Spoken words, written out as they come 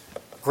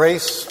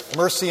Grace,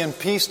 mercy, and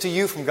peace to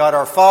you from God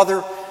our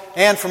Father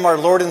and from our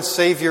Lord and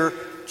Savior,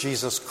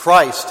 Jesus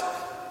Christ.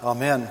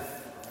 Amen.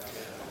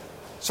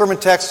 Sermon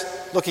text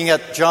looking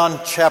at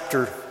John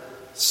chapter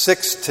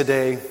 6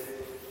 today,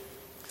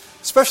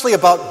 especially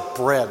about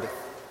bread.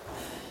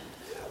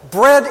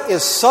 Bread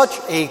is such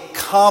a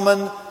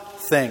common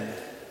thing.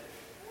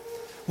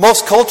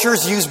 Most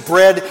cultures use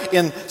bread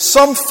in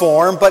some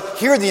form, but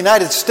here in the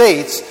United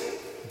States,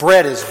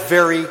 bread is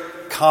very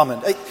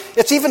common.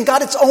 It's even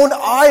got its own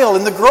aisle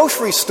in the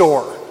grocery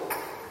store.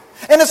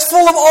 And it's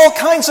full of all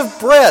kinds of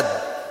bread.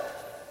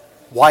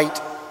 White,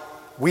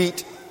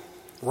 wheat,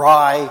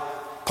 rye,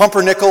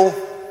 pumpernickel,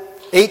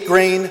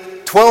 8-grain,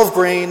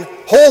 12-grain,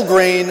 whole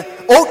grain,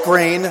 oat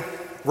grain,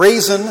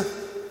 raisin,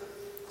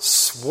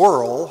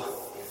 swirl,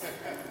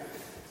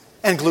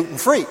 and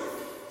gluten-free.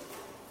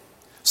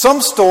 Some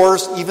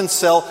stores even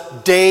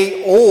sell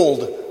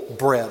day-old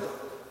bread.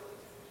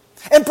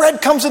 And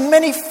bread comes in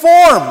many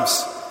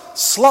forms: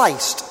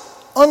 sliced,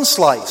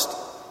 unsliced,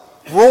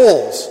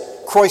 rolls,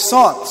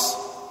 croissants,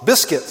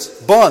 biscuits,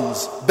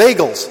 buns,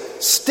 bagels,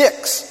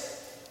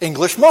 sticks,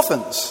 English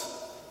muffins,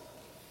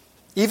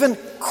 even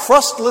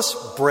crustless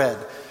bread.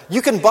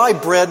 You can buy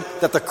bread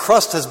that the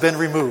crust has been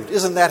removed.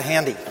 Isn't that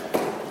handy?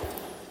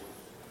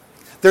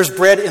 There's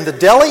bread in the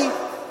deli,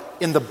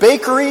 in the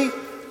bakery,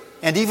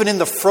 and even in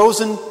the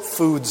frozen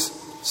foods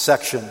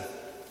section.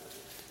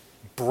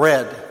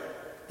 Bread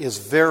is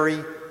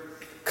very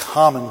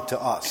common to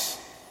us.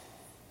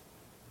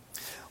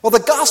 Well, the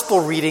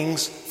gospel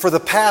readings for the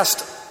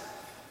past,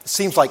 it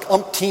seems like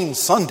umpteen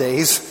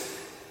Sundays,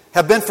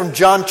 have been from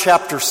John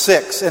chapter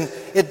 6, and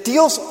it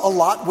deals a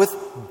lot with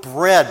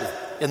bread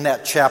in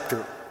that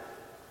chapter.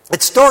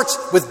 It starts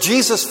with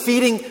Jesus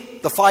feeding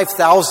the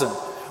 5,000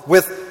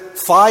 with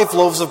 5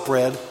 loaves of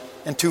bread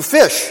and 2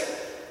 fish.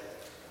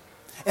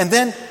 And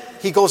then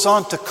he goes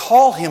on to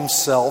call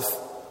himself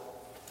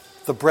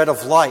the bread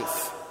of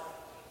life.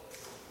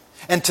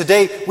 And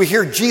today we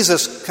hear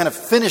Jesus kind of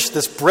finish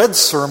this bread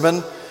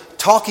sermon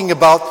talking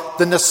about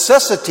the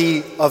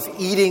necessity of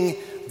eating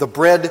the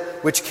bread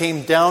which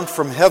came down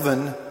from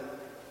heaven,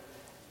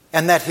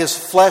 and that his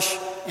flesh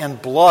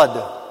and blood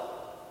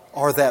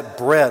are that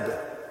bread.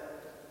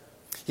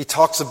 He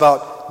talks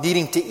about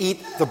needing to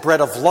eat the bread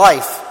of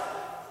life,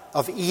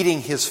 of eating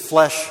his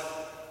flesh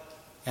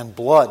and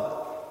blood.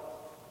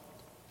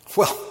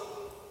 Well,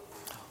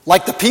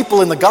 like the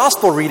people in the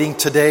gospel reading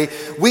today,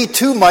 we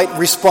too might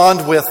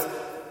respond with,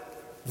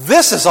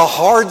 "This is a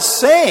hard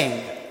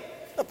saying.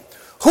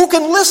 Who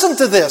can listen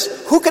to this?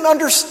 Who can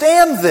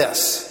understand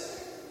this?"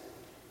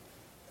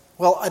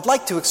 Well, I'd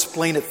like to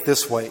explain it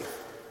this way.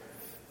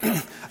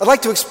 I'd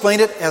like to explain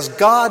it as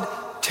God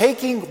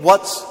taking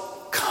what's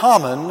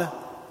common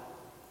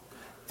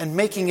and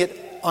making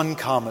it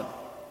uncommon.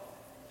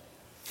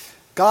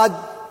 God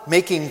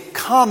making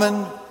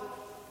common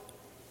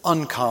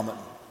uncommon.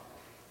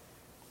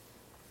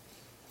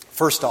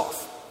 First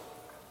off,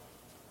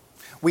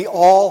 we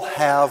all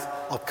have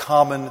a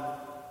common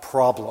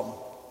problem.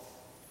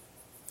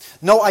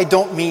 No, I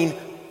don't mean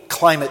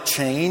climate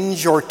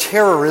change or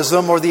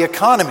terrorism or the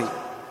economy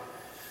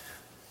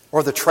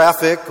or the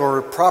traffic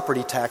or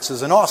property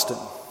taxes in Austin.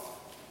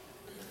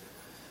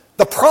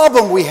 The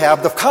problem we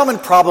have, the common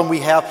problem we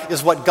have,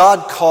 is what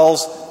God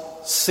calls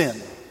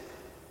sin.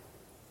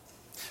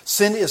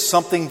 Sin is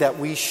something that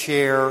we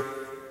share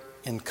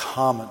in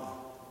common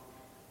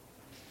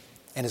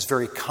and is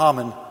very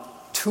common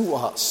to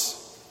us.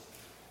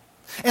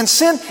 And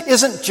sin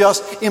isn't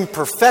just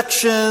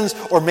imperfections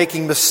or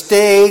making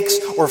mistakes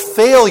or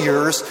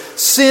failures.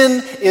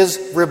 Sin is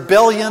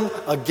rebellion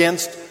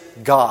against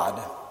God,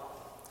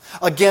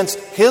 against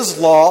his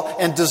law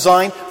and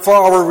design for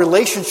our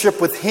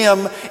relationship with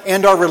him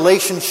and our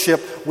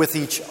relationship with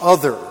each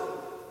other.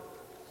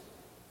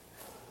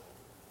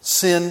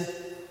 Sin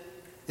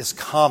is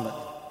common.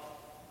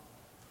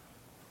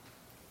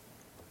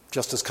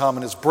 Just as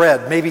common as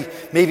bread,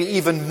 maybe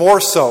even more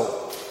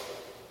so.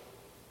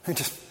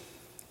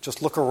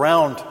 Just look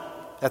around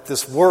at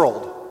this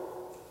world.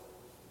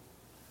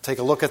 Take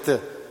a look at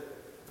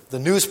the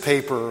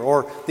newspaper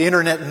or the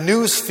internet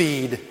news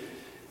feed,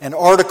 and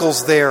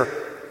articles there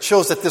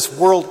shows that this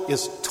world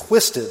is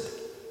twisted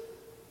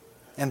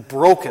and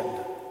broken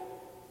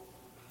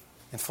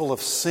and full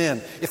of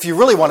sin. If you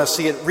really want to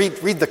see it,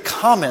 read the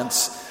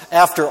comments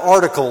after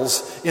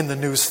articles in the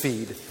news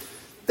feed.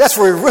 That's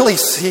where we really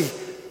see,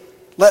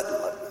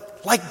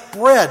 like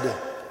bread,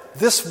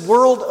 this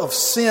world of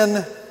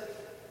sin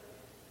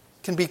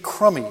can be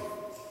crummy,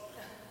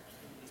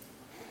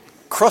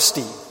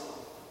 crusty,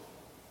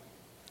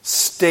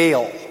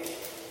 stale,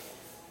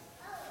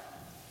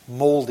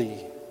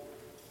 moldy.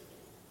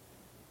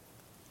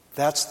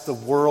 That's the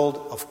world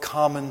of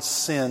common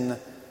sin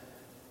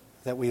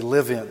that we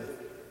live in.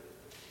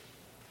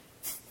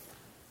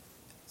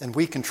 And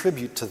we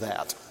contribute to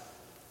that.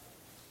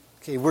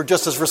 Okay, we're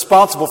just as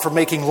responsible for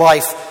making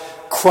life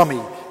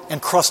crummy and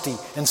crusty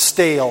and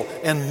stale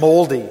and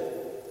moldy.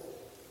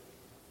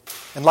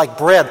 And like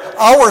bread,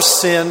 our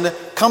sin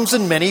comes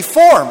in many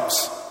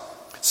forms.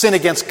 Sin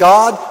against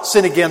God,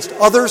 sin against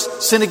others,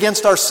 sin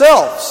against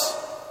ourselves.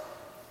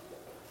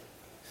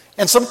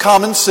 And some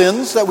common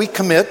sins that we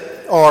commit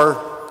are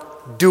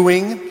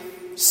doing,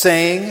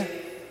 saying,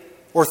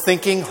 or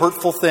thinking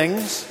hurtful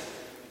things,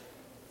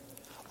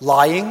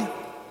 lying,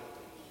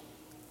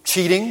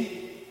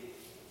 cheating,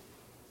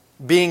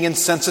 being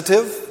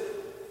insensitive,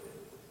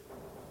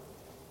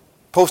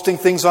 posting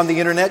things on the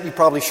internet you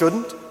probably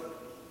shouldn't,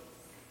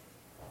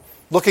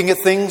 looking at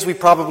things we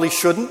probably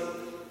shouldn't,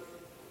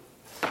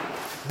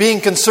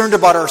 being concerned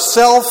about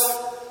ourselves,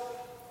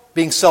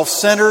 being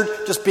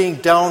self-centered, just being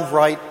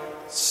downright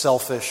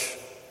selfish.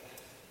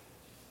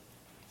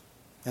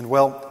 And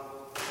well,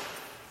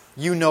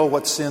 you know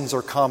what sins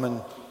are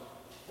common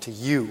to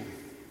you.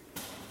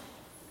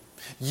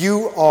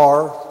 You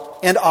are,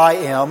 and I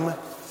am,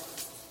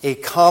 a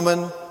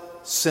common,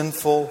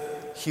 sinful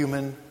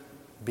human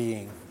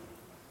being.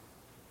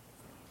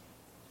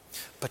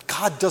 But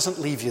God doesn't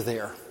leave you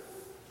there.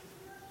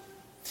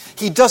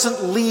 He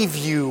doesn't leave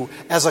you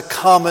as a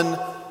common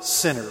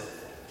sinner.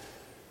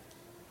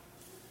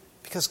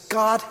 Because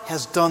God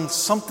has done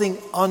something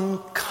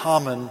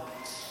uncommon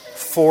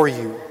for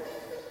you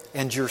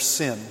and your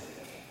sin.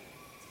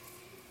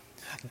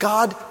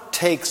 God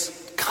takes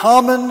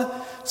common,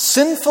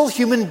 sinful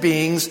human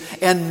beings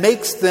and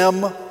makes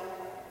them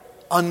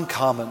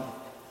uncommon.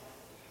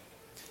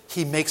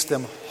 He makes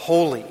them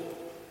holy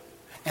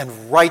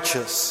and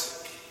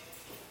righteous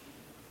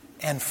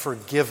and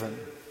forgiven.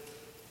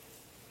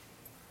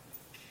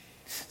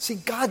 See,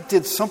 God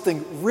did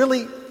something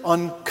really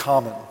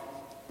uncommon.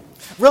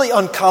 Really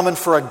uncommon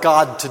for a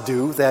God to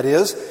do, that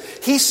is.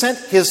 He sent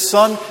His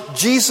Son,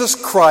 Jesus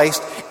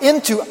Christ,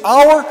 into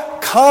our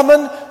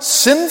common,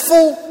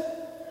 sinful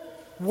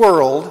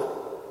world,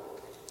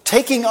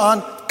 taking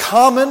on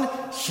common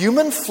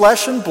human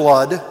flesh and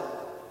blood,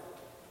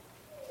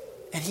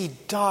 and He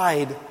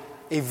died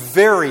a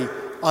very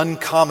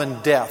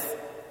uncommon death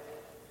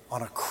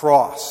on a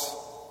cross.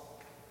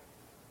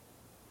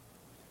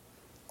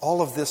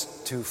 All of this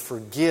to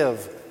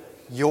forgive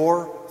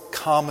your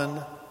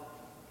common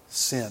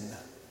sin.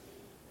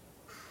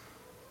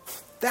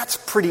 That's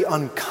pretty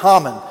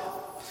uncommon.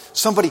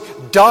 Somebody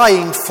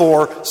dying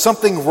for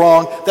something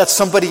wrong that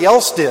somebody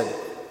else did.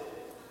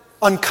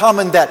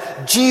 Uncommon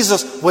that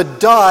Jesus would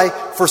die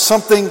for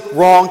something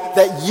wrong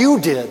that you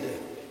did.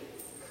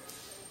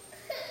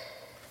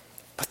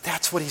 But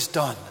that's what He's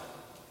done.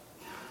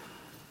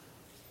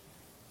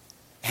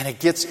 And it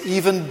gets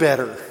even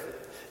better.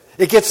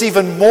 It gets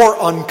even more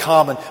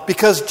uncommon.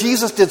 Because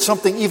Jesus did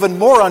something even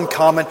more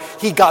uncommon,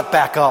 He got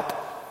back up.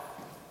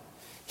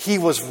 He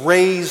was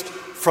raised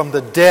from the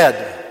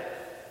dead.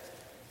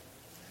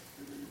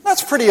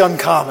 That's pretty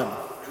uncommon.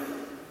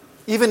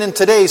 Even in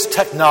today's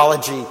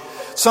technology,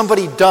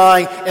 somebody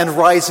dying and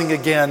rising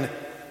again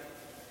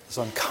is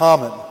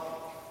uncommon.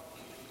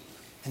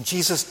 And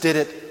Jesus did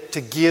it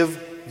to give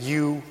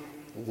you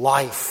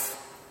life.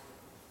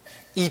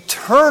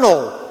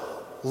 Eternal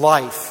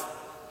life.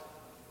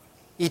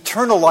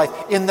 Eternal life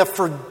in the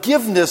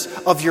forgiveness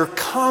of your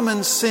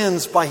common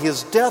sins by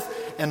His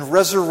death and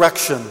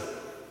resurrection.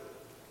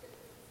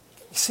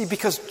 You see,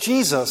 because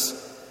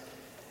Jesus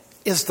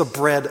is the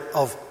bread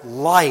of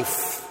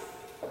life.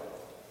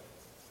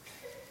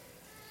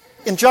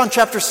 In John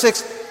chapter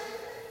 6,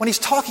 when He's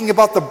talking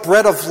about the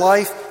bread of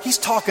life, He's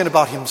talking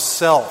about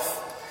Himself.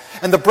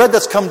 And the bread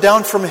that's come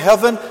down from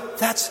heaven,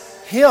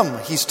 that's Him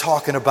He's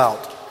talking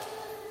about.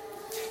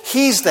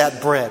 He's that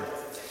bread.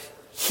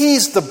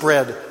 He's the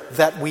bread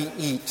that we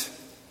eat.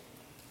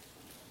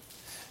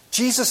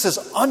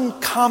 Jesus'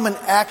 uncommon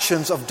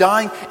actions of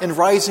dying and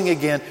rising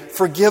again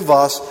forgive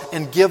us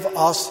and give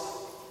us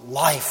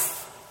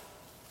life.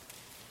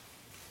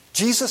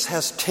 Jesus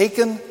has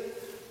taken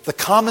the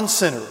common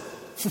sinner,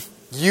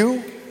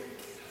 you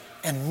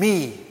and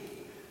me,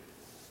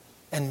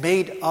 and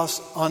made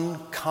us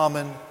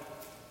uncommon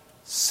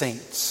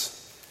saints.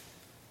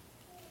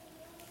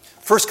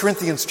 1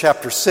 Corinthians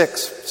chapter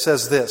 6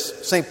 says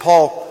this. St.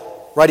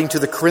 Paul, writing to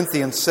the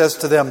Corinthians, says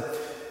to them,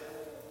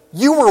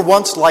 "You were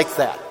once like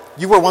that.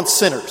 You were once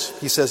sinners."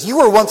 He says, "You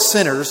were once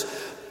sinners,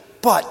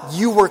 but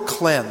you were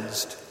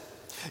cleansed.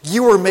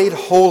 You were made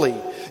holy.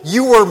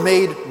 You were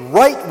made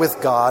right with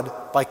God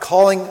by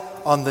calling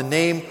on the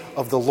name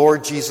of the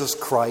Lord Jesus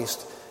Christ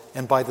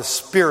and by the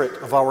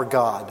Spirit of our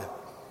God."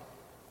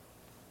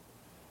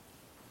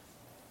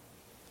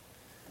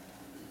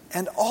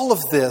 And all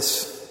of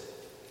this,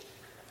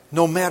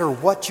 no matter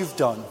what you've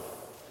done,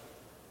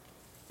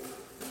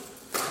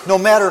 no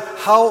matter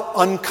how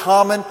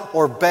uncommon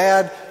or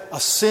bad a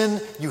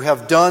sin you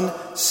have done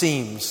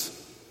seems.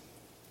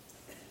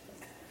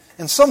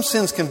 And some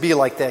sins can be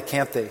like that,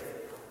 can't they?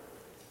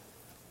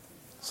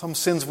 Some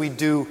sins we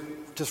do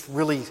just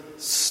really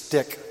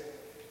stick.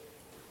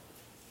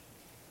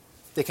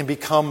 They can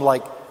become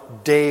like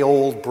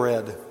day-old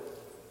bread,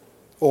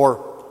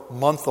 or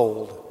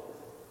month-old,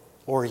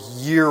 or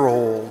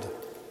year-old,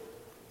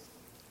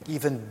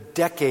 even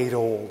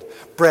decade-old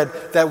bread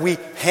that we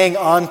hang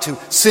on to,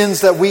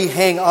 sins that we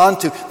hang on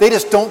to. They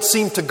just don't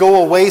seem to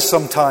go away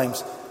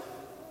sometimes.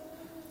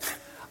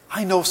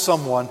 I know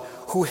someone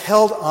who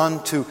held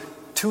on to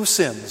 2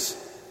 sins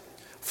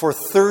for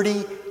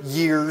 30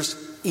 years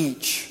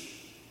each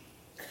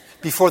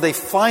before they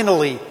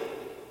finally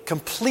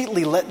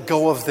completely let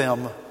go of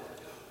them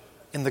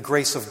in the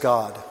grace of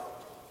God.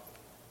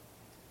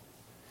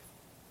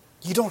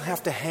 You don't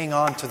have to hang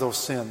on to those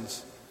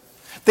sins.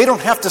 They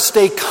don't have to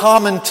stay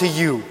common to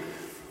you.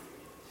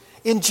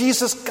 In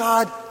Jesus,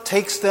 God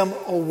takes them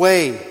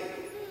away.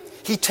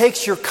 He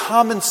takes your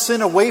common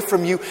sin away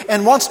from you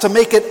and wants to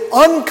make it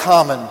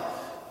uncommon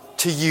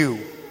to you.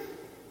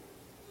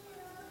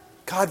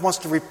 God wants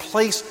to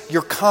replace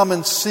your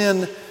common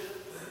sin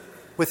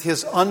with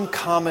His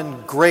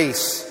uncommon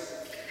grace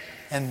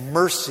and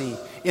mercy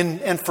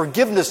and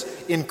forgiveness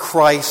in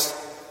Christ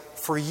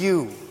for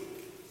you.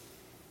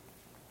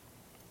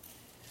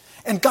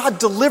 And God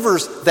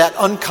delivers that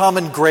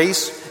uncommon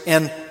grace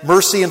and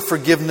mercy and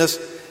forgiveness.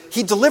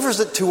 He delivers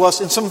it to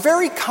us in some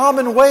very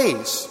common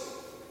ways.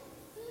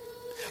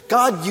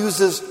 God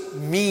uses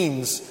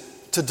means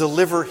to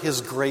deliver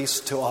His grace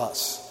to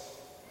us.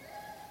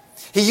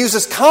 He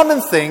uses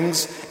common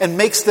things and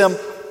makes them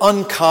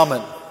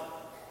uncommon.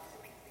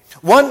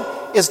 One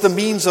is the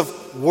means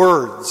of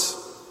words.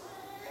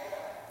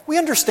 We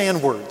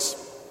understand words.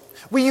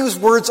 We use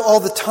words all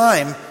the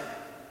time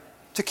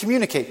to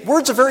communicate.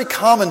 Words are very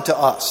common to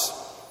us.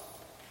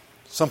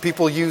 Some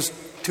people use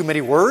too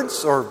many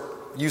words or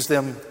use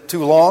them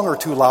too long or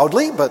too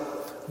loudly,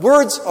 but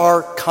words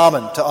are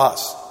common to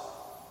us.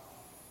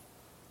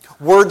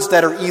 Words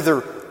that are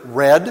either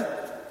read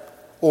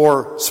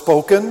or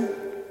spoken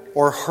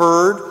or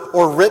heard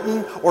or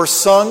written or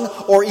sung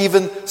or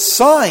even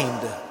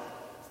signed.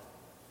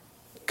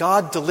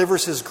 God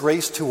delivers His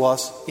grace to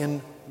us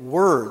in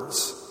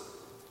words.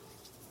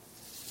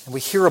 And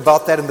we hear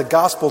about that in the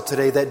gospel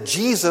today, that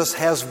Jesus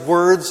has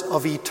words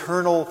of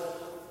eternal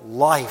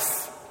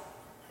life.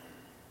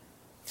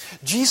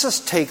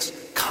 Jesus takes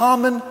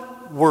common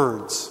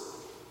words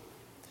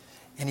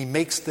and He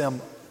makes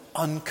them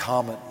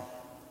uncommon.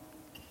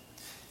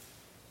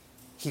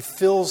 He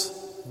fills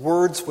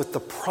words with the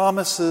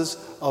promises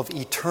of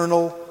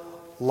eternal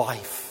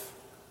life.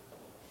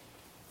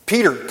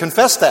 Peter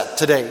confessed that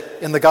today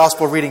in the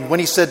gospel reading when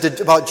he said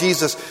about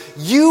Jesus,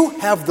 "You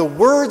have the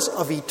words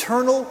of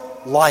eternal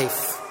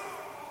life."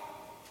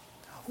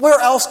 Where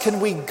else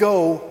can we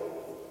go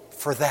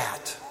for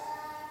that?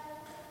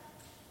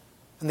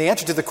 And the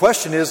answer to the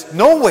question is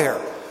nowhere.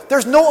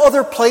 There's no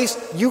other place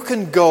you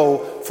can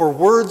go for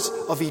words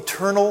of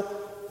eternal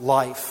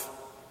life.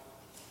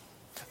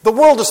 The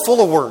world is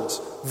full of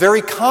words,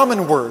 very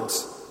common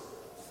words,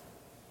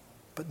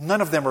 but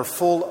none of them are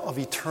full of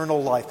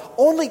eternal life.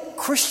 Only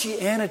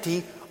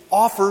Christianity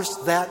offers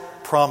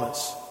that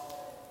promise.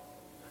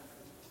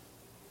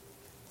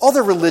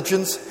 Other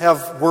religions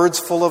have words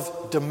full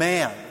of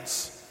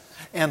demands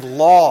and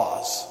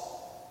laws.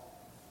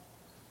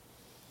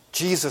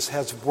 Jesus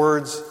has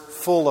words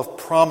full of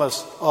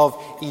promise of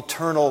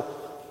eternal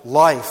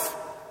life.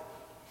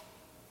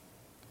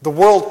 The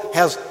world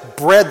has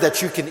bread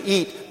that you can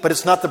eat, but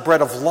it's not the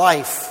bread of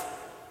life.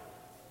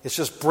 It's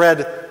just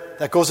bread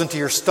that goes into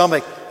your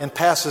stomach and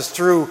passes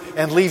through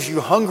and leaves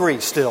you hungry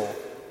still.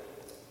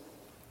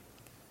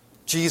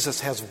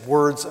 Jesus has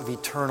words of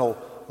eternal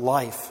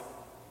life.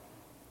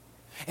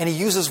 And He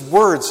uses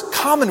words,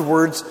 common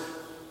words,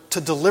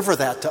 to deliver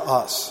that to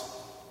us.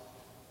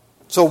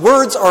 So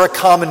words are a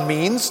common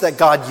means that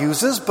God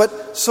uses,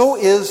 but so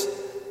is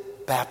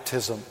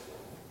baptism.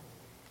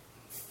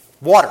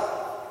 Water.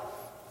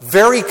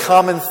 Very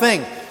common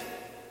thing.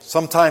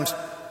 Sometimes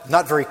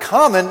not very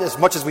common as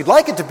much as we'd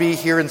like it to be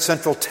here in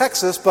Central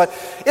Texas, but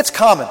it's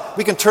common.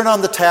 We can turn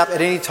on the tap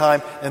at any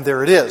time and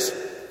there it is.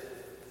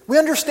 We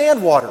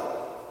understand water.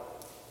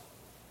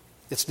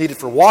 It's needed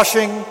for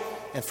washing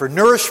and for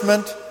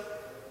nourishment.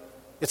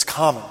 It's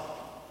common.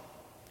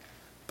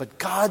 But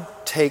God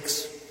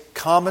takes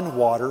common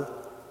water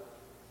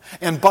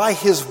and by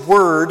His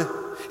word,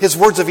 His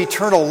words of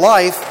eternal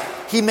life,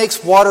 He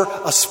makes water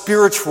a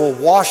spiritual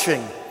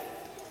washing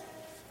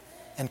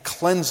and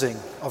cleansing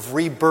of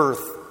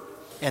rebirth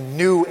and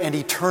new and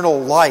eternal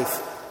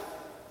life.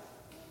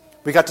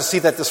 We got to see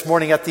that this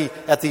morning at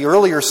the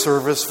earlier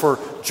service for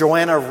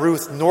Joanna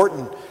Ruth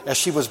Norton as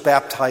she was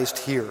baptized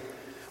here.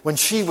 When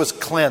she was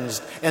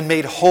cleansed and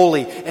made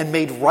holy and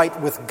made right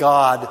with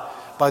God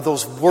by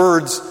those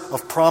words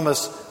of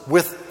promise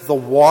with the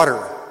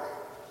water.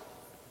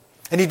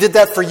 And He did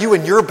that for you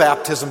in your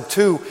baptism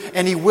too,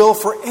 and He will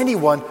for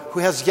anyone who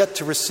has yet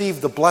to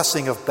receive the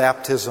blessing of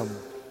baptism.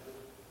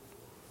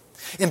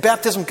 In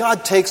baptism,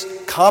 God takes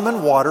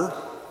common water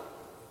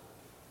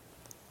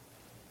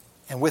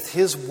and with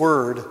His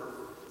word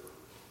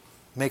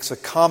makes a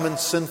common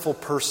sinful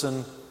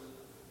person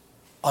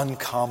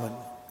uncommon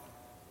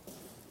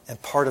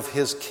and part of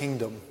His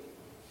kingdom.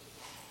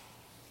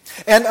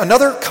 And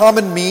another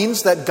common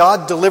means that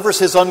God delivers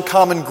His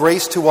uncommon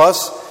grace to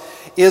us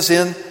is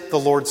in the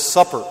Lord's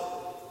Supper.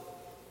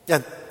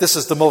 And this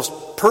is the most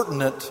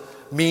pertinent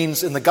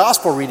means in the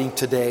gospel reading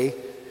today.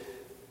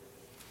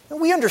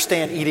 We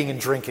understand eating and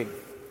drinking.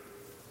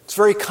 It's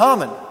very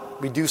common.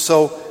 We do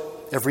so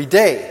every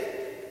day.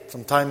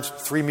 Sometimes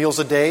 3 meals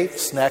a day,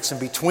 snacks in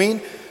between.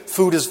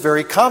 Food is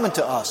very common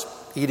to us.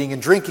 Eating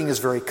and drinking is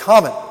very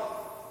common.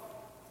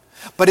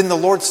 But in the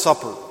Lord's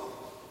Supper,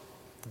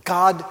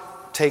 God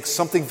takes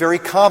something very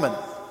common,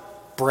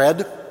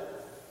 bread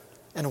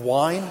and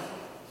wine,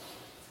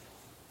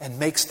 and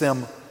makes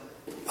them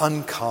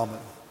uncommon.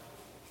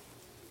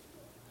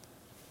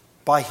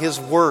 By His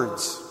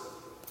words,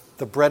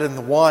 the bread and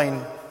the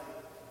wine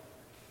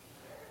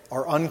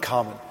are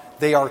uncommon.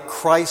 They are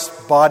Christ's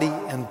body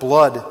and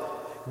blood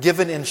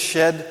given and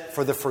shed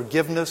for the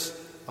forgiveness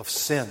of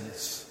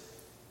sins.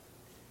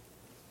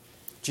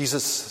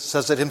 Jesus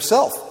says it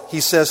Himself. He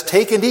says,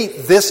 "Take and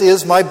eat. This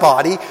is my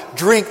body.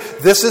 Drink.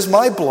 This is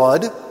my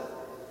blood."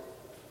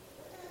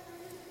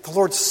 The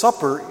Lord's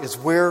Supper is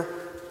where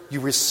you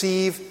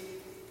receive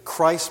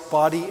Christ's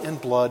body and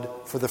blood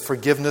for the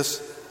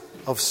forgiveness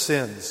of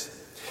sins.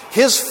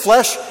 His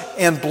flesh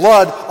and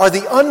blood are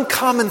the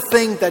uncommon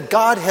thing that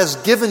God has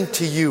given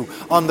to you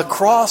on the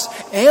cross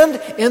and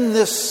in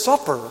this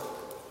supper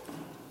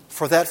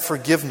for that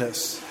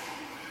forgiveness.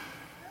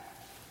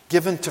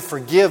 Given to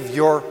forgive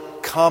your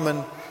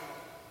common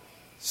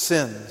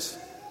sins.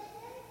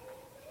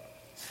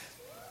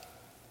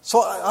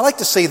 So I like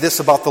to say this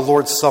about the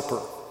Lord's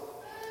Supper.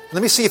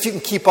 Let me see if you can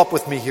keep up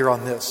with me here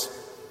on this.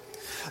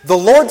 The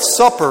Lord's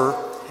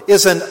Supper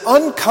is an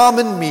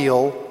uncommon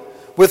meal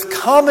with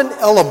common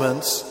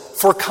elements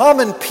for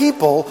common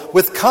people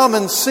with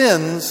common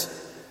sins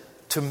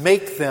to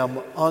make them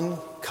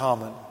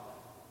uncommon.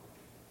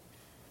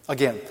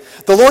 Again,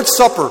 the Lord's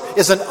Supper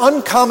is an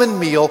uncommon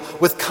meal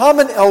with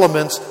common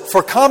elements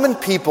for common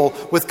people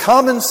with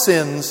common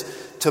sins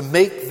to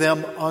make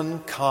them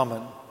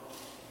uncommon,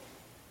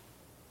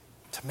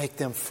 to make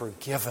them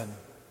forgiven,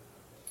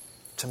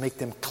 to make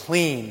them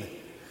clean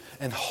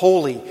and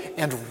holy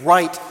and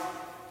right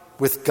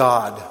with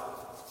God.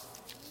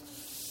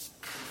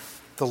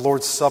 The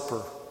Lord's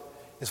Supper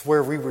is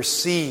where we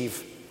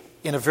receive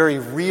in a very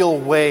real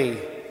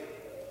way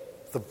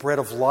the bread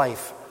of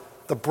life,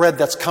 the bread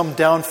that's come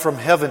down from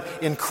heaven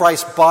in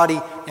Christ's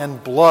body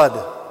and blood.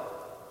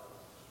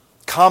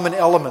 Common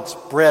elements,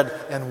 bread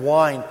and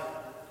wine,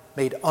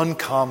 made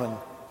uncommon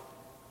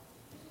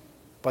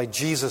by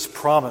Jesus'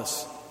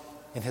 promise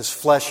in His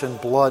flesh and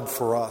blood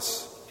for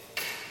us.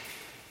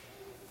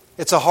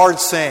 It's a hard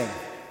saying.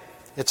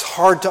 It's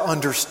hard to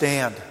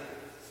understand.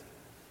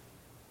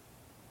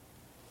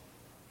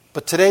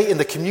 But today in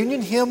the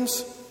communion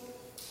hymns,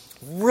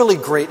 really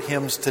great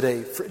hymns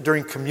today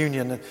during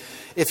communion.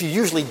 If you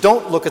usually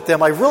don't look at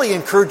them, I really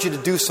encourage you to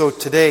do so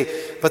today.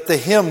 But the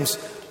hymns,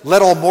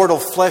 "Let All Mortal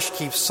Flesh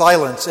Keep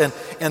Silence,"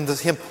 and the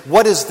hymn,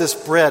 "What is this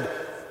bread?"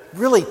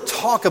 really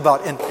talk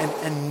about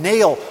and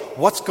nail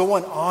what's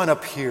going on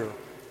up here.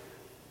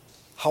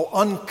 How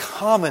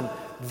uncommon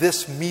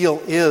this meal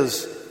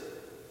is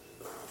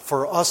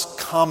for us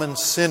common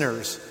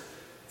sinners,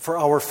 for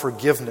our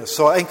forgiveness.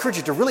 So I encourage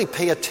you to really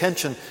pay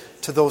attention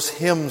to those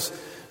hymns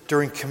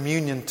during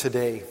communion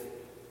today.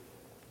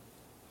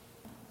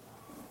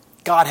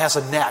 God has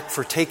a knack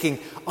for taking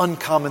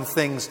uncommon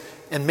things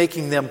and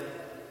making them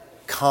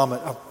common,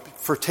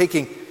 for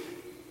taking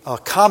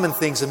common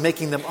things and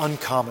making them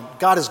uncommon.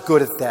 God is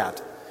good at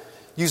that.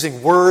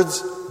 Using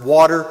words,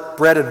 water,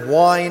 bread and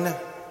wine,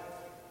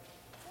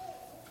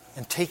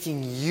 and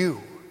taking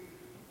you,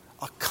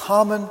 a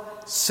common,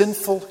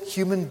 sinful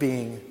human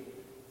being,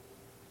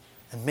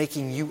 and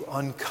making you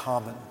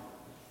uncommon,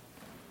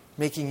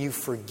 making you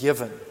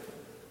forgiven,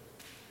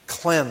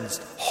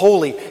 cleansed,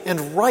 holy,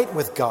 and right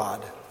with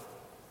God.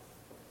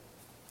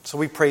 So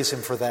we praise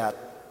Him for that.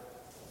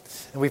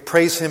 And we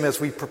praise Him as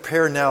we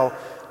prepare now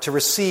to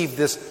receive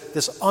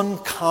this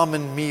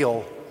uncommon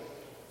meal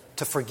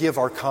to forgive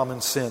our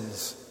common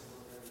sins.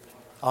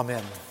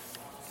 Amen.